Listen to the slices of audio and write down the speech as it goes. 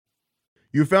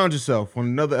You found yourself on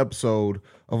another episode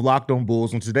of Locked On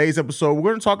Bulls. On today's episode, we're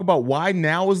going to talk about why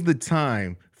now is the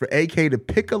time for AK to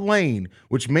pick a lane,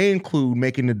 which may include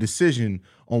making a decision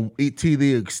on to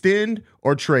either extend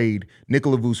or trade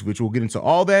Nikola Vucevic. We'll get into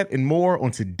all that and more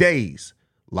on today's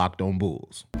Locked On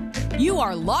Bulls. You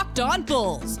are Locked On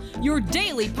Bulls, your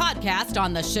daily podcast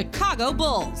on the Chicago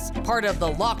Bulls, part of the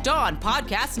Locked On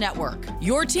Podcast Network,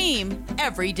 your team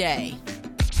every day.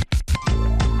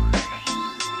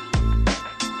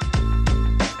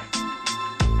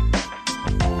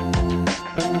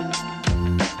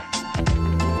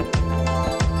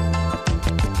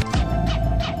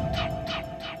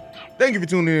 Thank you for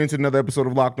tuning in to another episode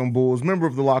of Locked On Bulls, member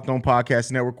of the Locked On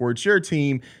Podcast Network, where it's your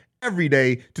team every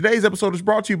day. Today's episode is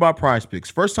brought to you by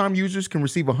PrizePicks. First-time users can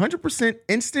receive a 100%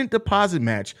 instant deposit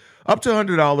match up to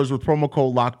 $100 with promo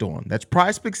code Locked On. That's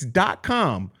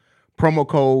PrizePicks.com, promo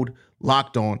code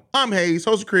Locked On. I'm Hayes,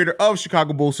 host and creator of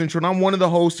Chicago Bulls Central, and I'm one of the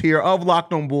hosts here of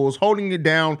Locked On Bulls, holding it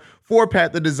down for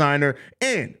Pat the Designer.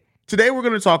 And today we're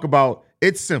going to talk about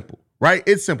It's Simple. Right?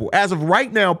 It's simple. As of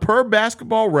right now, per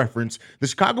Basketball Reference, the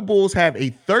Chicago Bulls have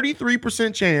a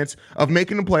 33% chance of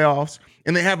making the playoffs,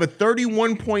 and they have a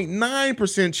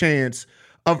 31.9% chance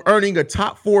of earning a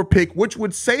top 4 pick, which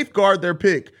would safeguard their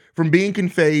pick from being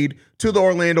conveyed to the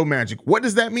Orlando Magic. What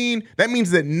does that mean? That means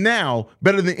that now,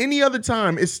 better than any other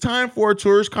time, it's time for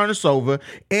Arturas Karnisovas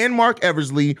and Marc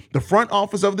Eversley, the front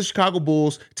office of the Chicago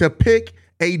Bulls, to pick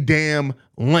a damn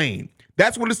lane.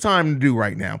 That's what it's time to do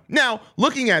right now. Now,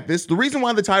 looking at this, the reason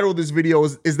why the title of this video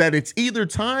is that it's either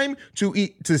time to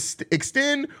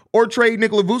extend or trade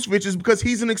Nikola Vucevic is because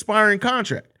he's an expiring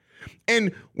contract.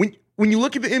 And when you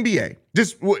look at the NBA,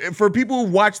 just for people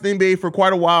who've watched the NBA for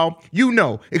quite a while, you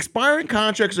know, expiring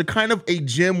contracts are kind of a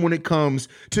gem when it comes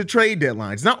to trade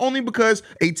deadlines. Not only because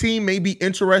a team may be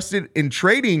interested in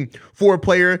trading for a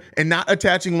player and not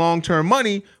attaching long-term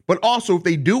money, but also if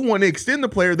they do want to extend the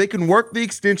player, they can work the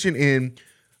extension in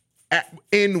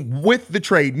with the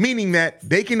trade, meaning that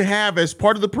they can have as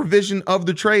part of the provision of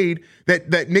the trade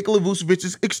that Nikola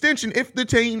Vucevic's extension if the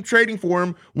team trading for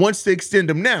him wants to extend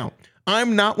him. Now,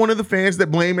 I'm not one of the fans that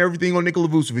blame everything on Nikola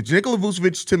Vucevic. Nikola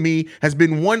Vucevic, to me, has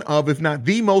been one of, if not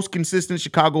the most consistent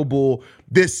Chicago Bull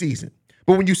this season.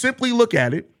 But when you simply look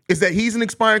at it, is that he's an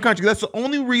expiring contract. That's the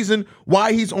only reason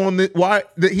why he's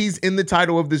he's in the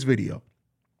title of this video.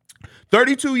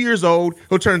 32 years old,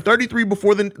 he'll turn 33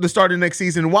 before the start of next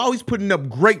season. And while he's putting up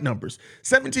great numbers,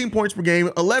 17 points per game,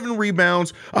 11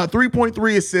 rebounds,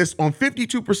 3.3 assists on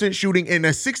 52% shooting and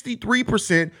a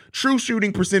 63% true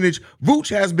shooting percentage, Vooch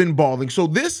has been balling. So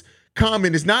this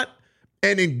comment is not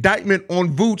an indictment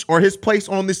on Vooch or his place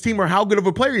on this team or how good of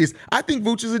a player he is. I think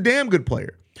Vooch is a damn good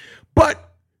player.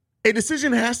 But a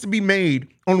decision has to be made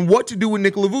on what to do with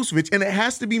Nikola Vucevic, and it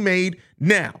has to be made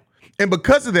now. And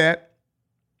because of that,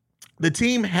 the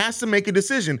team has to make a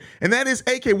decision, and that is,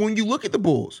 AK, when you look at the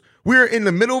Bulls, we're in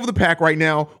the middle of the pack right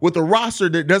now with a roster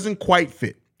that doesn't quite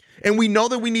fit. And we know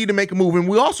that we need to make a move. And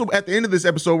we also, at the end of this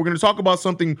episode, we're going to talk about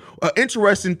something,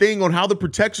 interesting thing on how the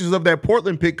protections of that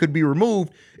Portland pick could be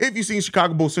removed. If you've seen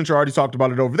Chicago Bulls Central, I already talked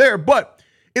about it over there. But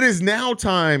it is now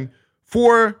time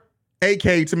for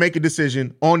AK to make a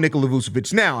decision on Nikola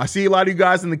Vucevic. Now, I see a lot of you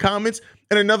guys in the comments,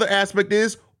 and another aspect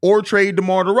is, or trade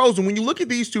DeMar DeRozan. When you look at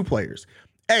these two players,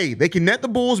 they can net the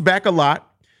Bulls back a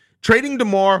lot. Trading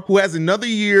DeMar, who has another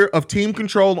year of team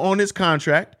control on his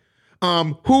contract,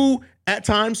 who at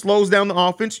times slows down the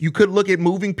offense. You could look at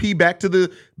moving P back to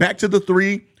the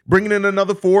 3, bringing in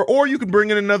another 4, or you can bring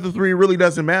in another 3. It really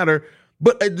doesn't matter.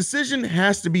 But a decision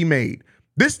has to be made.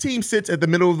 This team sits at the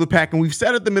middle of the pack, and we've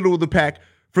sat at the middle of the pack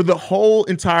for the whole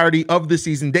entirety of the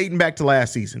season, dating back to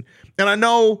last season. And I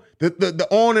know the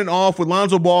on and off with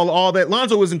Lonzo Ball, all that,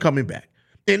 Lonzo isn't coming back.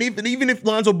 And even if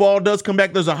Lonzo Ball does come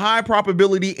back, there's a high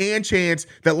probability and chance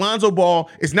that Lonzo Ball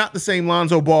is not the same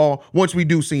Lonzo Ball once we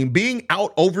do see him. Being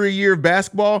out over a year of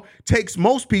basketball takes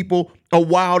most people a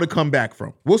while to come back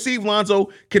from. We'll see if Lonzo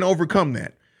can overcome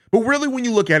that. But really, when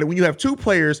you look at it, when you have two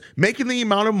players making the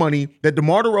amount of money that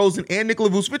DeMar DeRozan and Nikola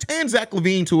Vucevic and Zach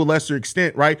LaVine to a lesser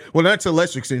extent, right? Well, not to a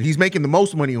lesser extent. He's making the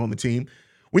most money on the team.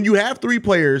 When you have three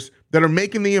players that are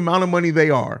making the amount of money they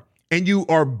are, and you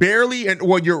are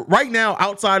you're right now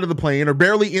outside of the play-in or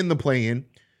barely in the play-in,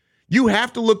 you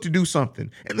have to look to do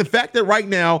something. And the fact that right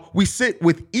now we sit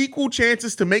with equal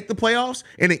chances to make the playoffs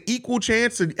and an equal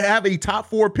chance to have a top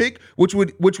 4 pick, which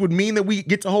would mean that we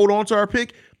get to hold on to our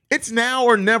pick, it's now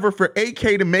or never for AK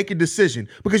to make a decision,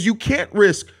 because you can't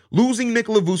risk losing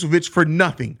Nikola Vucevic for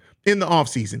nothing in the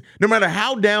offseason. No matter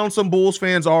how down some Bulls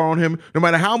fans are on him, no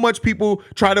matter how much people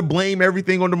try to blame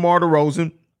everything on DeMar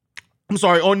DeRozan,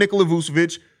 on Nikola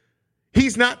Vucevic,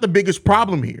 he's not the biggest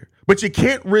problem here. but you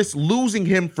can't risk losing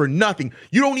him for nothing.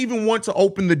 You don't even want to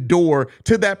open the door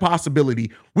to that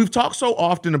possibility. We've talked so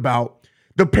often about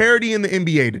the parity in the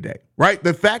NBA today, right?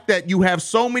 The fact that you have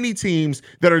so many teams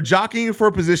that are jockeying for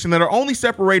a position that are only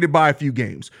separated by a few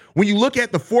games. When you look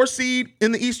at the 4th seed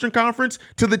in the Eastern Conference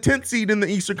to the 10th seed in the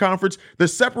Eastern Conference, they're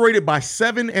separated by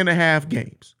 7.5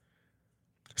 games.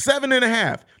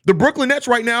 7.5. The Brooklyn Nets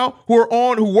right now, who were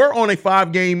on a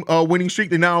 5-game winning streak,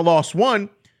 they now lost 1.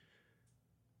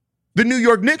 The New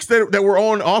York Knicks that were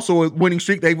on also a winning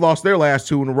streak, they've lost their last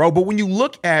 2 in a row. But when you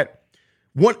look at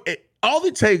all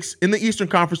it takes in the Eastern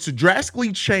Conference to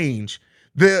drastically change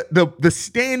the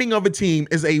standing of a team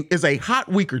is a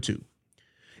hot week or two.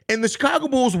 And the Chicago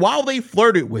Bulls, while they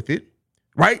flirted with it,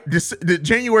 right?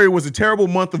 January was a terrible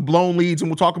month of blown leads, and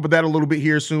we'll talk about that a little bit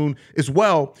here soon as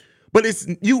well. But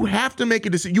you have to make a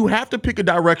decision. You have to pick a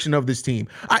direction of this team.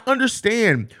 I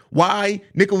understand why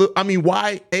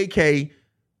AK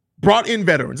brought in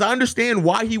veterans. I understand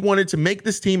why he wanted to make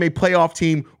this team a playoff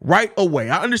team right away.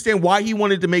 I understand why he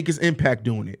wanted to make his impact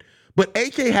doing it. But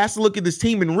AK has to look at this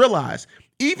team and realize,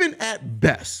 even at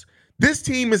best, this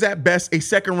team is at best a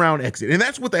second-round exit. And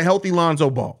that's with a healthy Lonzo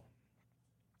Ball.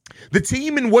 The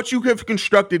team and what you have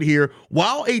constructed here,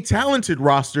 while a talented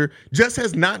roster, just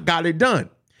has not got it done.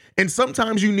 And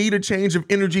sometimes you need a change of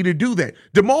energy to do that.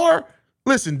 DeMar,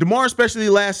 especially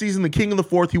last season, the king of the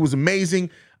fourth, he was amazing.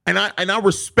 And I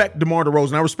respect DeMar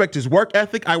DeRozan. I respect his work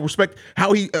ethic. I respect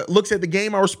how he looks at the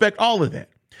game. I respect all of that.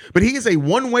 But he is a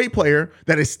one-way player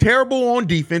that is terrible on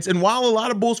defense. And while a lot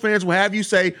of Bulls fans will have you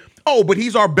say, oh, but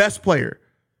he's our best player.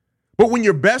 But when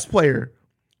your best player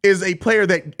is a player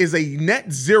that is a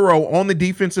net zero on the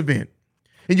defensive end,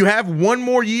 and you have one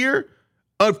more year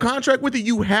of contract with it,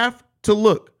 you have to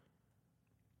look.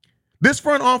 This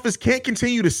front office can't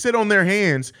continue to sit on their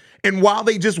hands and while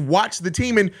they just watch the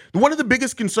team. And one of the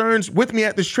biggest concerns with me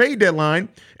at this trade deadline,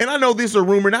 and I know this is a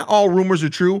rumor, not all rumors are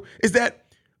true, is that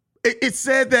it's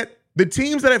said that the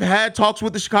teams that have had talks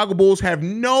with the Chicago Bulls have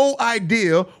no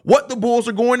idea what the Bulls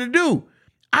are going to do.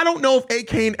 I don't know if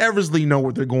AK and Eversley know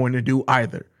what they're going to do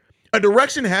either. A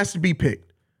direction has to be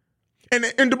picked.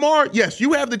 And DeMar, yes,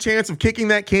 you have the chance of kicking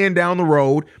that can down the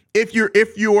road if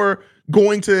you're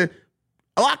going to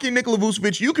lock in Nikola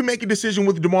Vucevic. You can make a decision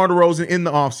with DeMar DeRozan in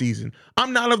the offseason.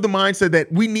 I'm not of the mindset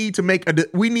that we need to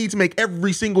make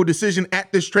every single decision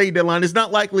at this trade deadline. It's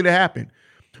not likely to happen.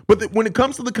 But when it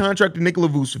comes to the contract of Nikola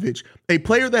Vucevic, a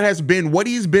player that has been what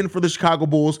he's been for the Chicago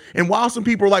Bulls, and while some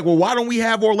people are like, well, why don't we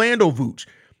have Orlando Vooch?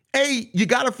 You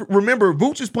got to remember,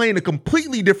 Vooch is playing a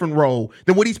completely different role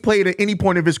than what he's played at any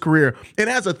point of his career. And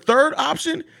as a third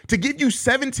option, to give you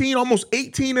 17, almost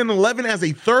 18 and 11 as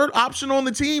a third option on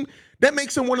the team, that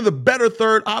makes him one of the better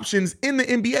third options in the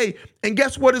NBA. And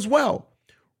guess what as well?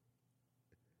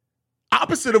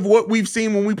 Opposite of what we've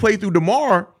seen when we play through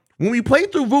DeMar, when we play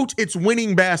through Vooch, it's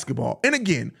winning basketball. And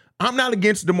again, I'm not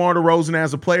against DeMar DeRozan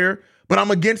as a player, but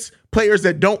I'm against players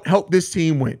that don't help this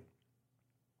team win.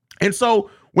 And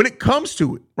so when it comes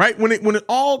to it, right, when it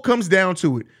all comes down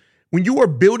to it, when you are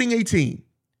building a team,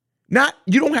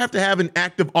 you don't have to have an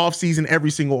active offseason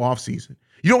every single offseason.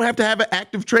 You don't have to have an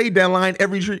active trade deadline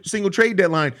every single trade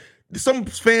deadline. Some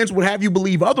fans would have you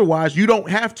believe otherwise. You don't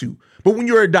have to. But when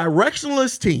you're a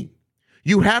directionless team,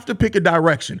 you have to pick a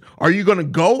direction. Are you going to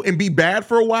go and be bad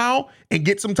for a while and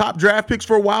get some top draft picks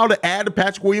for a while to add to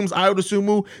Patrick Williams, Ayo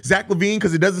Dosunmu, Zach LaVine,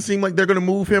 because it doesn't seem like they're going to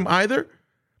move him either?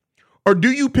 Or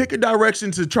do you pick a direction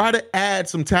to try to add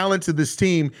some talent to this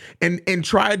team and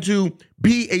try to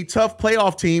be a tough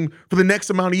playoff team for the next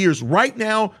amount of years? Right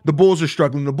now, the Bulls are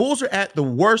struggling. The Bulls are at the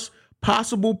worst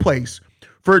possible place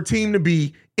for a team to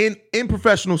be in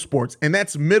professional sports, and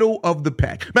that's middle of the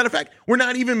pack. Matter of fact, we're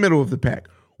not even middle of the pack.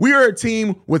 We are a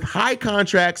team with high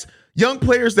contracts, young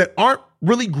players that aren't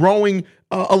really growing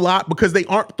a lot because they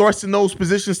aren't thrust in those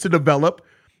positions to develop,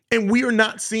 and we are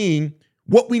not seeing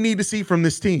what we need to see from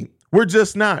this team. We're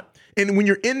just not. And when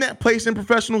you're in that place in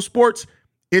professional sports,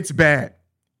 it's bad.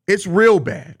 It's real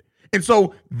bad. And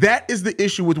so that is the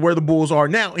issue with where the Bulls are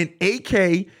now. And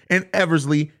AK and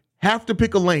Eversley have to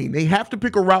pick a lane. They have to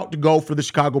pick a route to go for the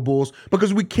Chicago Bulls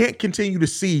because we can't continue to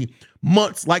see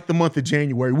months like the month of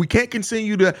January. We can't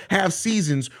continue to have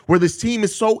seasons where this team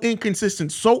is so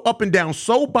inconsistent, so up and down,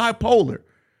 so bipolar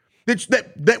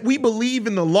that we believe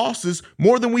in the losses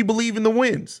more than we believe in the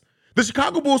wins. The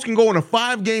Chicago Bulls can go on a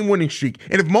 5-game winning streak.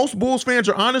 And if most Bulls fans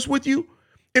are honest with you,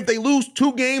 if they lose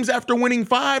 2 games after winning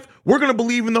 5, we're going to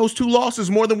believe in those 2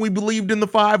 losses more than we believed in the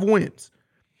 5 wins.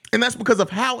 And that's because of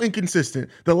how inconsistent,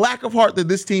 the lack of heart that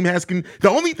this team has. The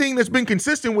only thing that's been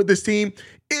consistent with this team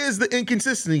is the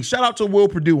inconsistency. Shout out to Will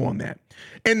Perdue on that.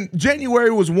 And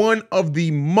January was one of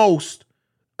the most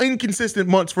inconsistent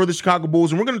months for the Chicago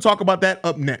Bulls, and we're going to talk about that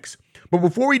up next. But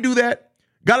before we do that,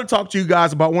 got to talk to you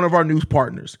guys about one of our news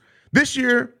partners. This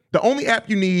year, the only app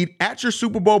you need at your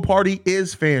Super Bowl party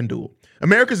is FanDuel,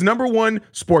 America's #1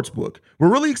 sportsbook.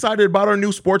 We're really excited about our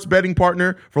new sports betting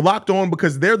partner for Locked On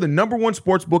because they're the #1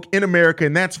 sportsbook in America,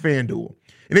 and that's FanDuel.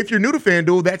 And if you're new to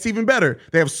FanDuel, that's even better.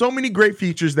 They have so many great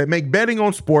features that make betting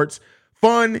on sports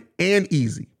fun and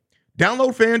easy.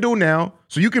 Download FanDuel now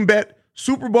so you can bet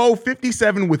Super Bowl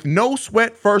 57 with no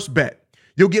sweat first bet.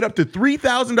 You'll get up to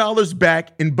 $3,000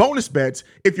 back in bonus bets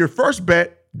if your first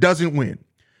bet doesn't win.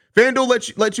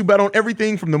 FanDuel lets you bet on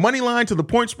everything from the money line to the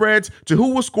point spreads to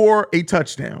who will score a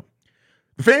touchdown.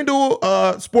 The FanDuel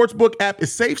Sportsbook app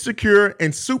is safe, secure,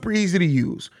 and super easy to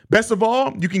use. Best of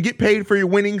all, you can get paid for your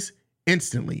winnings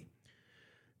instantly.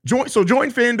 Join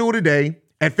FanDuel today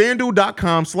at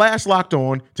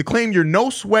FanDuel.com/LockedOn to claim your no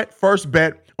sweat first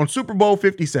bet on Super Bowl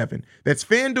 57. That's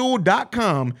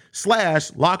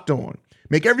FanDuel.com/LockedOn.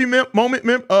 Make every moment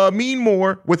mean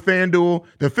more with FanDuel,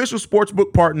 the official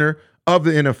sportsbook partner of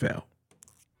the NFL.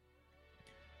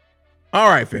 All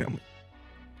right, family.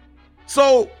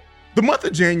 So the month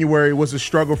of January was a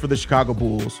struggle for the Chicago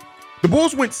Bulls. The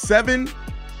Bulls went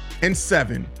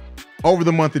 7-7 over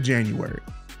the month of January.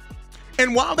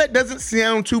 And while that doesn't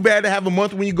sound too bad to have a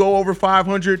month when you go over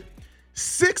 500,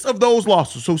 6 of those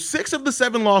losses, so 6 of the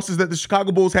 7 losses that the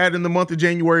Chicago Bulls had in the month of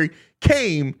January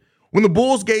came when the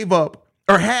Bulls gave up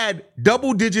or had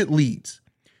double-digit leads.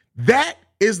 That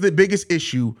is the biggest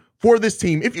issue for this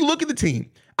team. If you look at the team,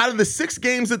 out of the 6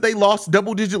 games that they lost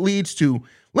double-digit leads to,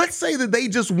 let's say that they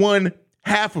just won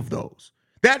half of those.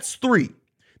 That's 3.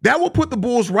 That will put the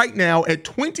Bulls right now at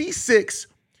 26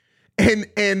 and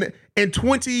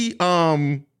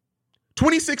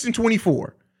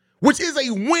 24, which is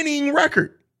a winning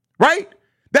record, right?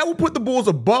 That will put the Bulls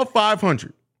above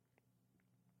 500.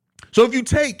 So if you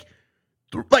take,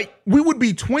 we would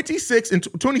be 26 and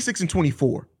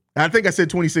 24. I think I said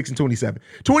 26 and 27.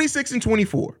 26 and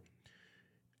 24.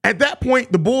 At that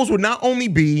point, the Bulls would not only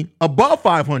be above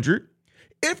 500,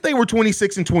 if they were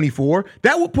 26 and 24,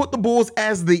 that would put the Bulls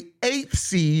as the 8th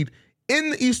seed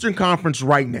in the Eastern Conference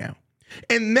right now.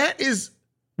 And that is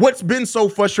what's been so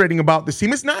frustrating about this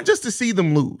team. It's not just to see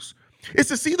them lose. It's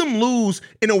to see them lose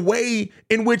in a way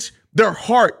in which their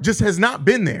heart just has not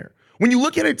been there. When you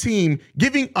look at a team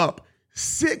giving up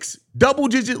 6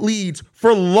 double-digit leads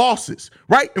for losses,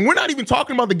 right? And we're not even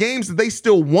talking about the games that they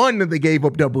still won that they gave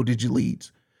up double-digit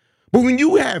leads. But when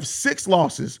you have 6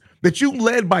 losses that you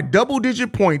led by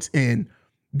double-digit points in,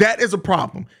 that is a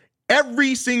problem.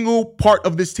 Every single part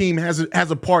of this team has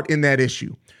a part in that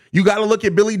issue. You got to look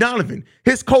at Billy Donovan,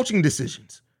 his coaching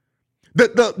decisions,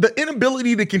 the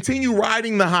inability to continue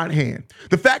riding the hot hand,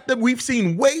 the fact that we've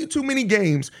seen way too many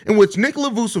games in which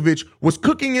Nikola Vucevic was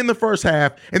cooking in the first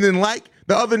half and then, like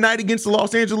the other night against the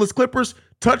Los Angeles Clippers,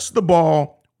 touched the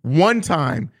ball one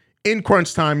time in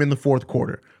crunch time in the fourth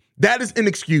quarter. That is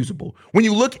inexcusable. When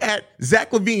you look at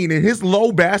Zach LaVine and his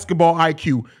low basketball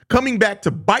IQ coming back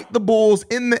to bite the Bulls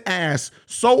in the ass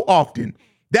so often,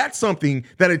 that's something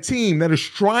that a team that is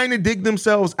trying to dig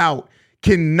themselves out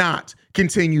cannot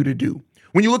continue to do.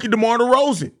 When you look at DeMar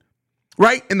DeRozan,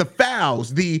 right, and the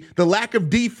fouls, the lack of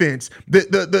defense,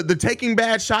 the taking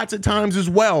bad shots at times as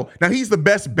well. Now, he's the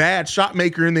best bad shot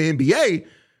maker in the NBA,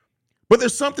 but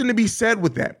there's something to be said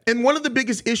with that. And one of the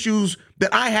biggest issues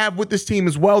that I have with this team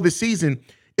as well this season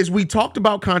is we talked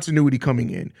about continuity coming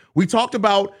in. We talked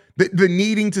about the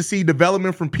needing to see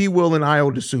development from P. Will and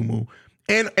Ayo Dosunmu.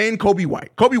 And Kobe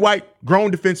White. Kobe White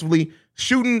grown defensively,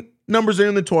 shooting numbers are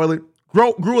in the toilet,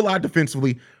 grew a lot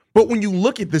defensively. But when you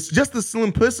look at this, just the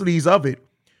simplicities of it,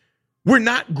 we're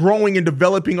not growing and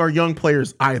developing our young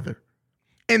players either.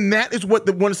 And that is what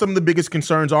some of the biggest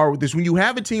concerns are with this. When you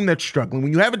have a team that's struggling,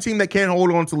 when you have a team that can't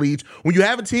hold on to leads, when you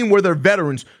have a team where they're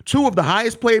veterans, 2 of the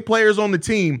highest paid players on the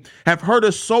team have hurt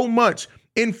us so much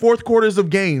in fourth quarters of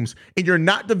games, and you're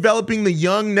not developing the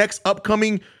young next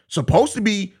upcoming, supposed to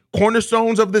be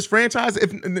cornerstones of this franchise,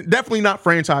 definitely not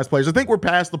franchise players. I think we're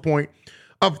past the point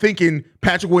of thinking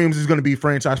Patrick Williams is going to be a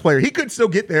franchise player. He could still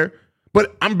get there,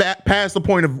 but I'm past the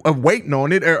point of waiting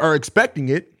on it or expecting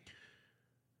it.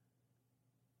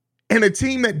 And a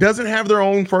team that doesn't have their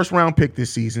own first-round pick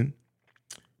this season,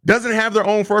 doesn't have their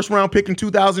own first-round pick in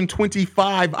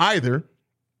 2025 either,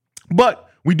 but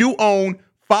we do own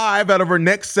 5 out of our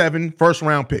next 7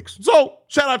 first-round picks. So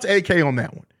shout out to AK on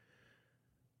that one.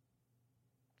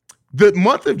 The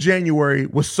month of January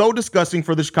was so disgusting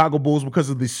for the Chicago Bulls because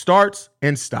of the starts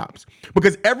and stops.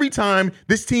 Because every time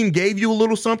this team gave you a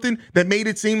little something that made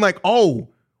it seem like, oh,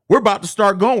 we're about to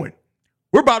start going.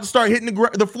 We're about to start hitting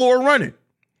the floor running.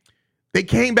 They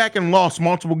came back and lost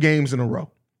multiple games in a row.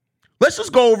 Let's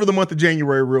just go over the month of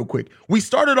January real quick. We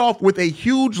started off with a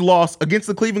huge loss against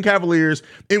the Cleveland Cavaliers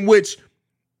in which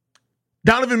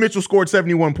Donovan Mitchell scored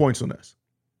 71 points on us.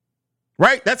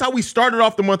 Right? That's how we started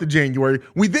off the month of January.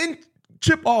 We then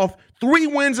chip off 3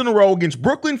 wins in a row against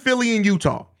Brooklyn, Philly, and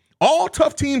Utah. All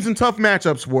tough teams and tough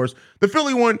matchups for us. The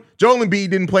Philly one, Joel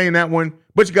Embiid didn't play in that one,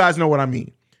 but you guys know what I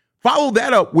mean. Follow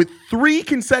that up with 3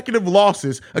 consecutive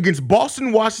losses against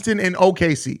Boston, Washington, and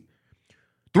OKC.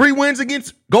 3 wins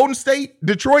against Golden State,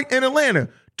 Detroit, and Atlanta.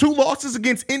 2 losses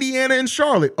against Indiana and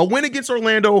Charlotte. A win against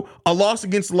Orlando, a loss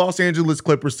against the Los Angeles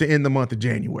Clippers to end the month of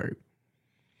January.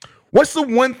 What's the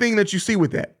one thing that you see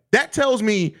with that? That tells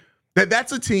me that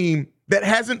that's a team that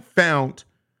hasn't found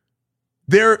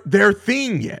their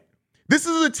thing yet. This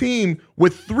is a team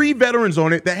with 3 veterans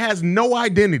on it that has no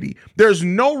identity. There's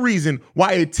no reason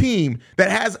why a team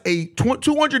that has a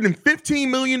 $215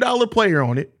 million player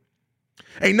on it,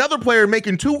 another player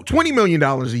making $20 million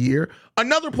a year,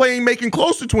 another player making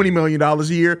close to $20 million a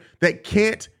year, that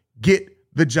can't get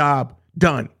the job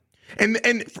done. And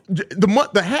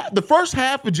the first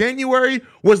half of January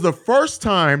was the first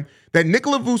time that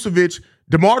Nikola Vucevic,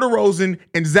 DeMar DeRozan,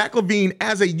 and Zach LaVine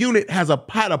as a unit had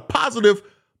a positive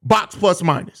box plus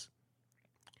minus.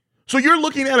 So you're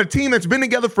looking at a team that's been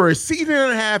together for a season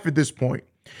and a half at this point.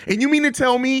 And you mean to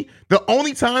tell me the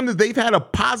only time that they've had a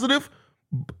positive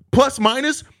plus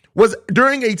minus was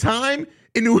during a time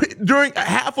during a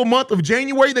half a month of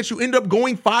January that you end up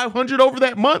going 500 over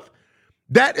that month?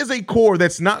 That is a core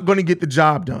that's not going to get the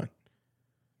job done.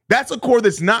 That's a core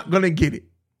that's not going to get it.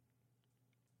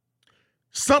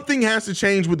 Something has to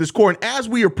change with this core. And as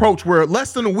we approach, we're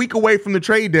less than a week away from the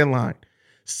trade deadline.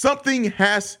 Something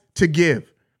has to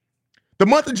give. The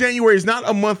month of January is not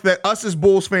a month that us as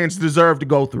Bulls fans deserve to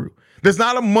go through. There's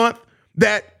not a month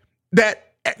that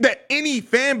any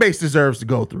fan base deserves to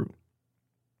go through.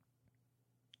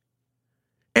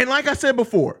 And like I said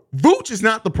before, Vooch is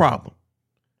not the problem,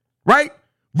 right?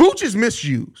 Vooch is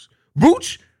misused.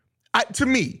 Vooch, to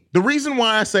me, the reason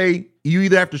why I say you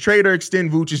either have to trade or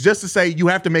extend Vooch is just to say you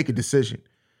have to make a decision.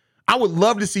 I would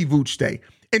love to see Vooch stay.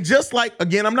 And just like,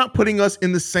 again, I'm not putting us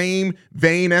in the same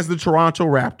vein as the Toronto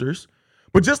Raptors,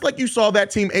 but just like you saw that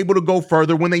team able to go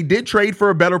further when they did trade for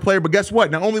a better player, but guess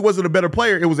what? Not only was it a better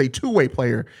player, it was a 2-way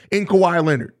player in Kawhi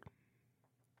Leonard.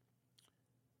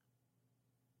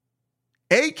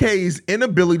 AK's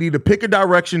inability to pick a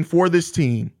direction for this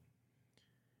team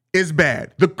is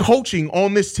bad. The coaching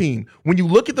on this team, when you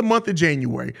look at the month of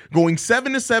January, going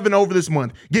 7-7 over this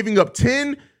month, giving up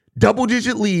 10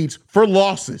 double-digit leads for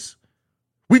losses.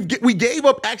 We gave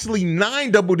up actually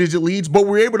 9 double-digit leads, but we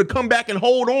were able to come back and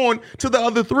hold on to the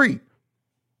other 3.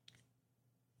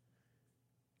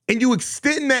 And you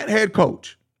extend that head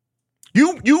coach.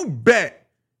 You made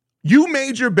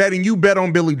your bet and you bet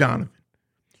on Billy Donovan.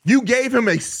 You gave him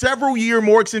a several-year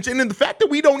more extension. And the fact that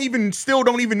we don't even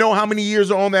know how many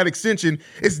years are on that extension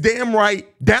is downright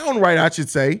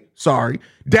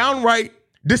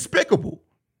despicable.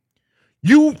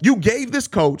 You gave this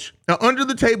coach an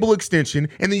under-the-table extension,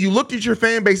 and then you looked at your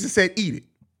fan base and said, eat it.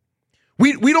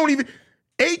 We don't even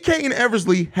 – AK and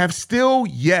Eversley have still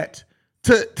yet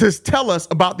to tell us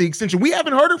about the extension. We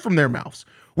haven't heard it from their mouths.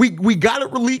 We got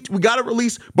it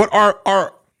released, but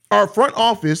our front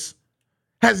office –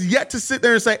 has yet to sit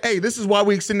there and say, hey, this is why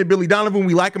we extended Billy Donovan.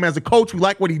 We like him as a coach. We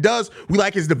like what he does. We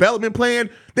like his development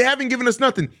plan. They haven't given us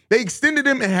nothing. They extended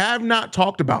him and have not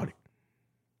talked about it.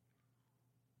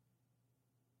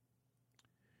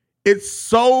 It's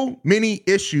so many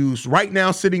issues right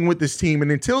now sitting with this team.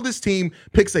 And until this team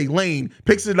picks a lane,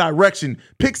 picks a direction,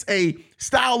 picks a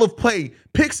style of play,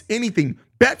 picks anything,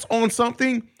 bets on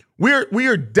something, we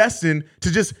are destined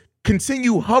to just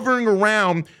continue hovering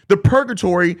around the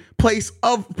purgatory place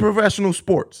of professional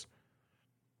sports.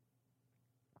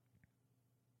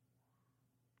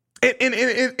 And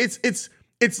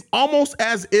it's almost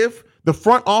as if the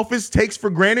front office takes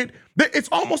for granted. It's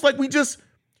almost like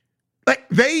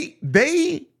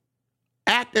they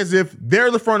act as if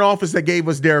they're the front office that gave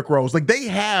us Derrick Rose. Like they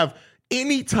have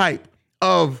any type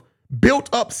of built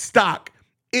up stock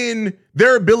in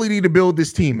their ability to build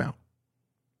this team out.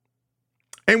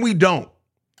 And we don't.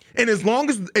 And as long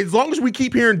as we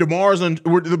keep hearing DeMar's on,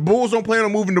 the Bulls don't plan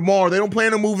on moving DeMar, they don't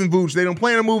plan on moving Vooch, they don't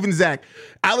plan on moving Zach,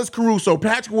 Alex Caruso,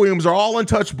 Patrick Williams are all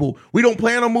untouchable. We don't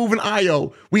plan on moving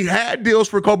Io. We had deals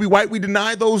for Kobe White. We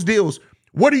denied those deals.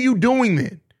 What are you doing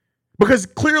then? Because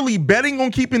clearly betting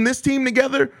on keeping this team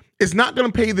together is not going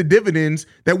to pay the dividends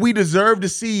that we deserve to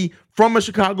see from a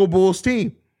Chicago Bulls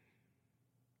team.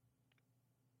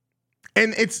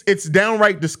 And it's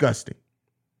downright disgusting.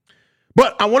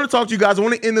 But I want to talk to you guys. I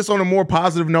want to end this on a more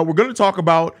positive note. We're going to talk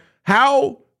about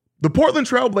how the Portland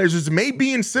Trailblazers may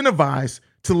be incentivized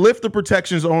to lift the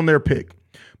protections on their pick.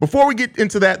 Before we get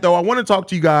into that, though, I want to talk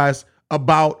to you guys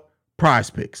about Prize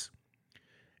Picks.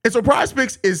 And so Prize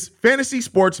Picks is fantasy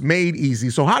sports made easy.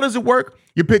 So how does it work?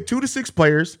 You pick 2 to 6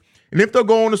 players, and if they'll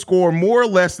go on to score more or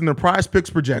less than the Prize Picks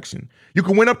projection, you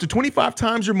can win up to 25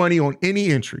 times your money on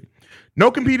any entry. No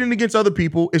competing against other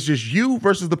people. It's just you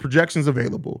versus the projections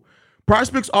available. Prize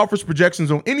Picks offers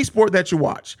projections on any sport that you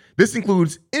watch. This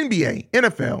includes NBA,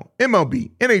 NFL,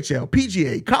 MLB, NHL,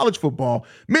 PGA, college football,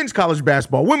 men's college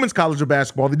basketball, women's college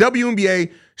basketball, the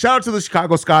WNBA, shout out to the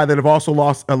Chicago Sky that have also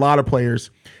lost a lot of players,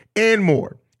 and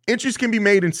more. Entries can be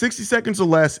made in 60 seconds or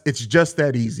less. It's just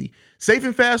that easy. Safe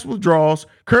and fast withdrawals,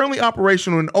 currently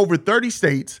operational in over 30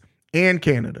 states and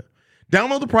Canada.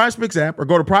 Download the Prize Picks app or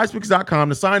go to prizepicks.com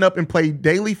to sign up and play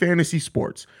daily fantasy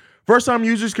sports. First-time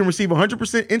users can receive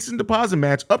 100% instant deposit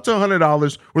match up to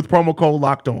 $100 with promo code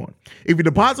LOCKEDON. If you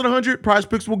deposit $100, Prize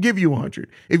Picks will give you $100.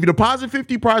 If you deposit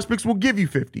 $50, Prize Picks will give you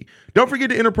 $50. Don't forget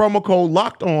to enter promo code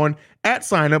LOCKEDON at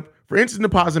sign-up for instant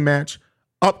deposit match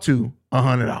up to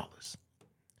 $100.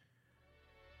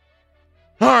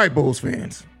 All right, Bulls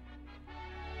fans.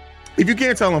 If you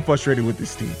can't tell, I'm frustrated with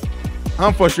this team.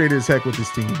 I'm frustrated as heck with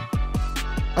this team.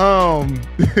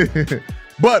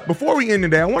 But before we end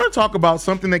today, I want to talk about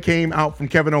something that came out from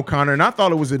Kevin O'Connor, and I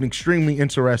thought it was an extremely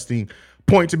interesting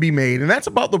point to be made, and that's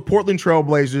about the Portland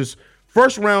Trailblazers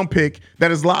first-round pick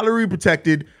that is lottery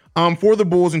protected for the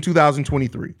Bulls in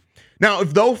 2023. Now,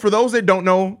 for those that don't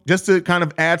know, just to kind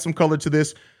of add some color to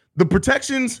this, the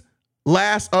protections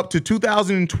last up to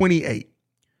 2028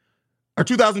 or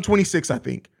 2026, I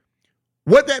think.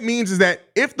 What that means is that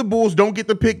if the Bulls don't get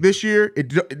the pick this year,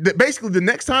 basically the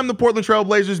next time the Portland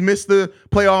Trailblazers miss the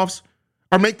playoffs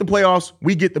or make the playoffs,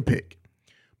 we get the pick.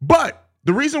 But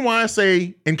the reason why I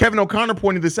say, and Kevin O'Connor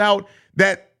pointed this out,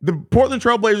 that the Portland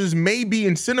Trailblazers may be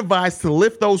incentivized to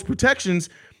lift those protections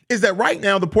is that right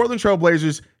now the Portland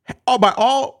Trailblazers, by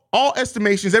all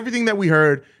estimations, everything that we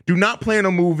heard, do not plan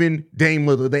on moving Dame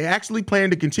Lillard. They actually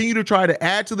plan to continue to try to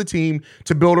add to the team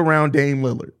to build around Dame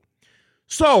Lillard.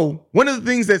 So one of the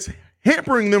things that's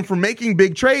hampering them from making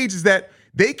big trades is that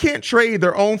they can't trade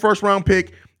their own first-round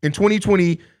pick in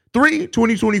 2023,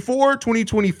 2024,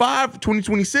 2025,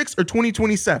 2026, or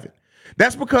 2027.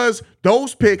 That's because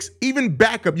those picks, even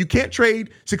backup, you can't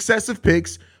trade successive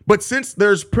picks, but since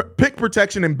there's pick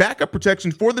protection and backup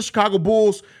protection for the Chicago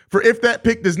Bulls, for if that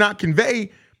pick does not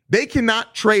convey, they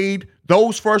cannot trade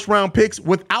those first-round picks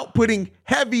without putting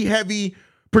heavy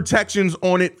protections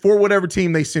on it for whatever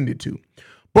team they send it to.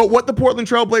 But what the Portland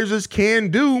Trailblazers can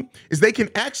do is they can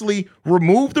actually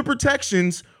remove the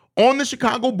protections on the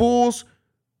Chicago Bulls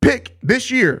pick this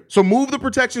year. So move the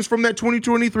protections from that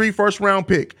 2023 first-round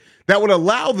pick. That would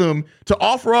allow them to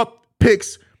offer up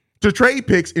picks, to trade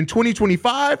picks in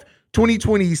 2025,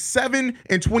 2027,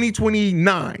 and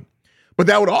 2029. But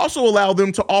that would also allow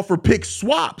them to offer pick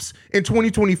swaps in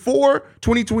 2024,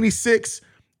 2026,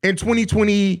 and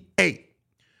 2028.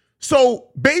 So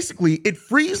basically, it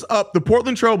frees up the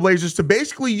Portland Trailblazers to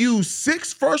basically use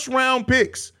 6 first-round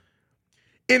picks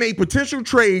in a potential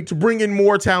trade to bring in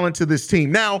more talent to this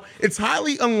team. Now, it's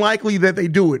highly unlikely that they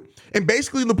do it. And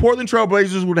basically, the Portland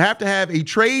Trailblazers would have to have a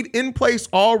trade in place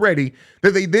already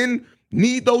that they then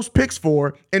need those picks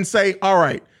for and say, all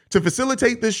right, to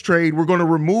facilitate this trade, we're going to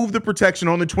remove the protection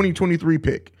on the 2023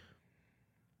 pick.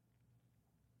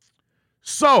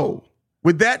 So,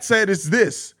 with that said,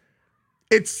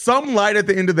 it's some light at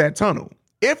the end of that tunnel.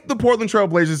 If the Portland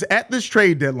Trailblazers at this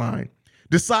trade deadline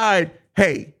decide,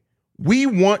 hey, we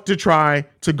want to make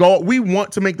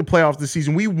the playoffs this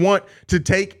season. We want to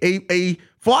take a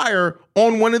flyer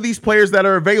on one of these players that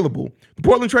are available. The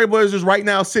Portland Trailblazers right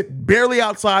now sit barely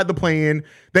outside the play-in.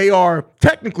 They are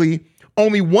technically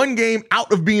only 1 game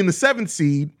out of being the 7th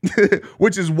seed,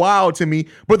 which is wild to me,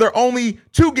 but they're only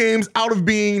 2 games out of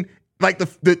being like the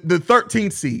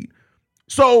 13th seed.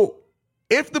 So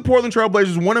if the Portland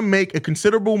Trailblazers want to make a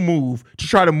considerable move to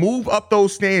try to move up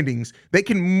those standings, they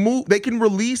can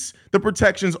release the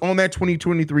protections on that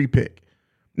 2023 pick.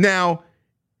 Now,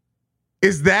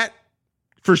 is that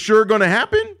for sure going to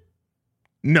happen?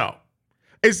 No.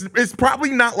 It's probably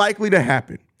not likely to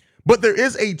happen, but there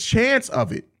is a chance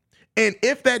of it. And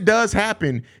if that does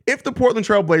happen, if the Portland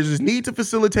Trailblazers need to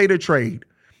facilitate a trade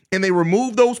and they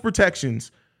remove those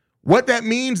protections, what that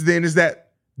means then is that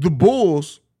the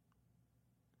Bulls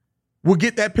will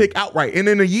get that pick outright. And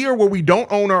in a year where we don't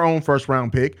own our own first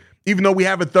round pick, even though we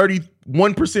have a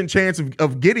 31% chance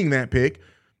of getting that pick,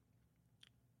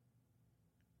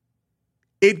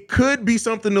 it could be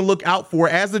something to look out for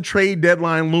as the trade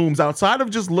deadline looms, outside of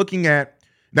just looking at,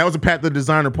 that was a Pat the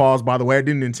Designer pause, by the way. I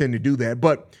didn't intend to do that.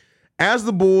 But as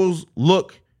the Bulls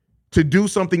look to do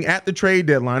something at the trade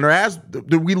deadline, or as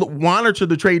we monitor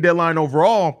the trade deadline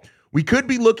overall, we could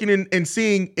be looking and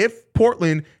seeing if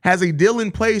Portland has a deal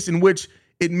in place in which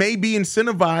it may be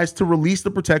incentivized to release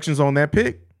the protections on that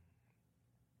pick.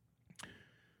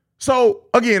 So,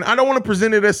 again, I don't want to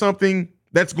present it as something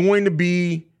that's going to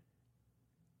be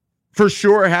for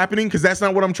sure happening, because that's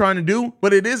not what I'm trying to do,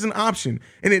 but it is an option,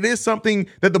 and it is something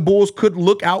that the Bulls could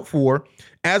look out for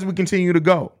as we continue to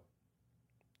go.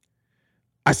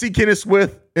 I see Kenneth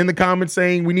Swift in the comments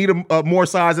saying we need a more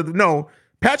size. No,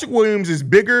 Patrick Williams is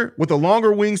bigger with a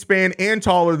longer wingspan and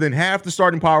taller than half the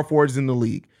starting power forwards in the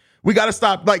league. We got to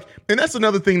stop. And that's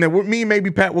another thing that me and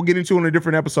maybe Pat will get into in a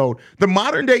different episode. The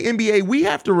modern day NBA, we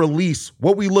have to release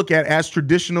what we look at as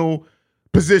traditional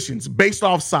positions based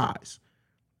off size.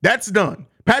 That's done.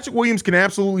 Patrick Williams can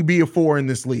absolutely be a 4 in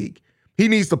this league. He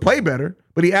needs to play better,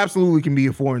 but he absolutely can be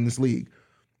a 4 in this league.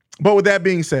 But with that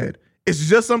being said, it's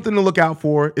just something to look out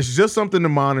for. It's just something to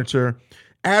monitor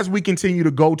as we continue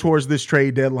to go towards this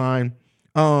trade deadline.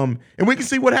 And we can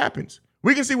see what happens.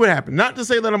 We can see what happens. Not to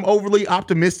say that I'm overly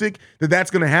optimistic that that's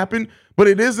going to happen, but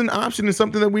it is an option and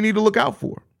something that we need to look out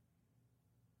for.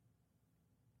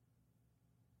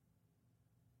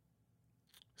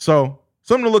 So,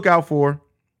 something to look out for.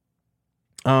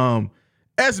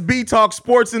 SB Talk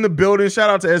Sports in the building. Shout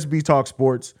out to SB Talk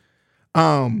Sports.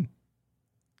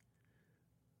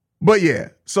 But yeah,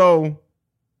 so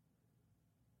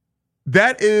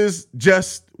that is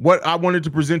just what I wanted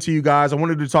to present to you guys. I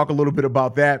wanted to talk a little bit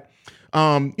about that.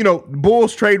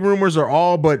 Bulls trade rumors are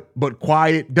all but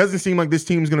quiet. Doesn't seem like this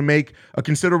team is going to make a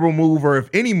considerable move, or if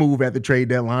any move, at the trade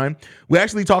deadline. We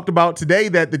actually talked about today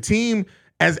that the team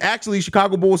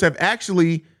Chicago Bulls have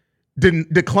actually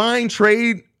declined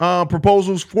trade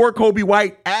proposals for Coby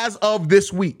White as of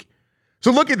this week.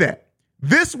 So look at that.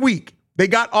 This week, they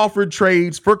got offered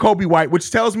trades for Coby White,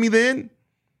 which tells me then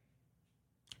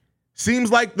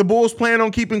seems like the Bulls plan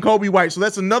on keeping Coby White. So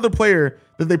that's another player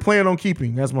that they plan on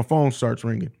keeping as my phone starts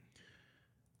ringing.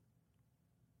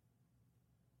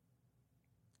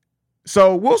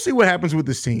 So we'll see what happens with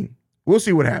this team. We'll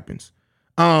see what happens.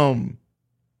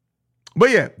 But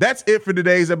yeah, that's it for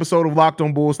today's episode of Locked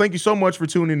On Bulls. Thank you so much for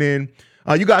tuning in.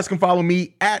 You guys can follow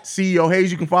me at CEO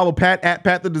Hayes. You can follow Pat at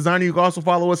Pat the Designer. You can also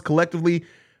follow us collectively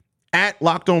at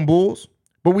Locked On Bulls.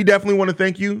 But we definitely want to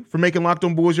thank you for making Locked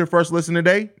On Bulls your first listen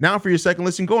today. Now for your second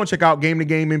listen, go and check out Game to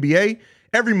Game NBA.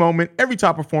 Every moment, every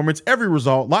top performance, every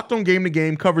result, Locked On Game to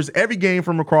Game covers every game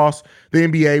from across the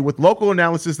NBA with local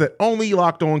analysis that only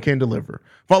Locked On can deliver.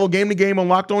 Follow Game to Game on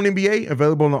Locked On NBA,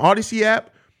 available on the Odyssey app,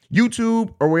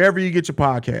 YouTube, or wherever you get your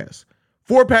podcasts.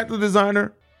 For Pat the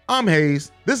Designer, I'm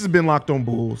Hayes. This has been Locked On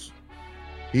Bulls.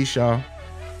 Peace, y'all.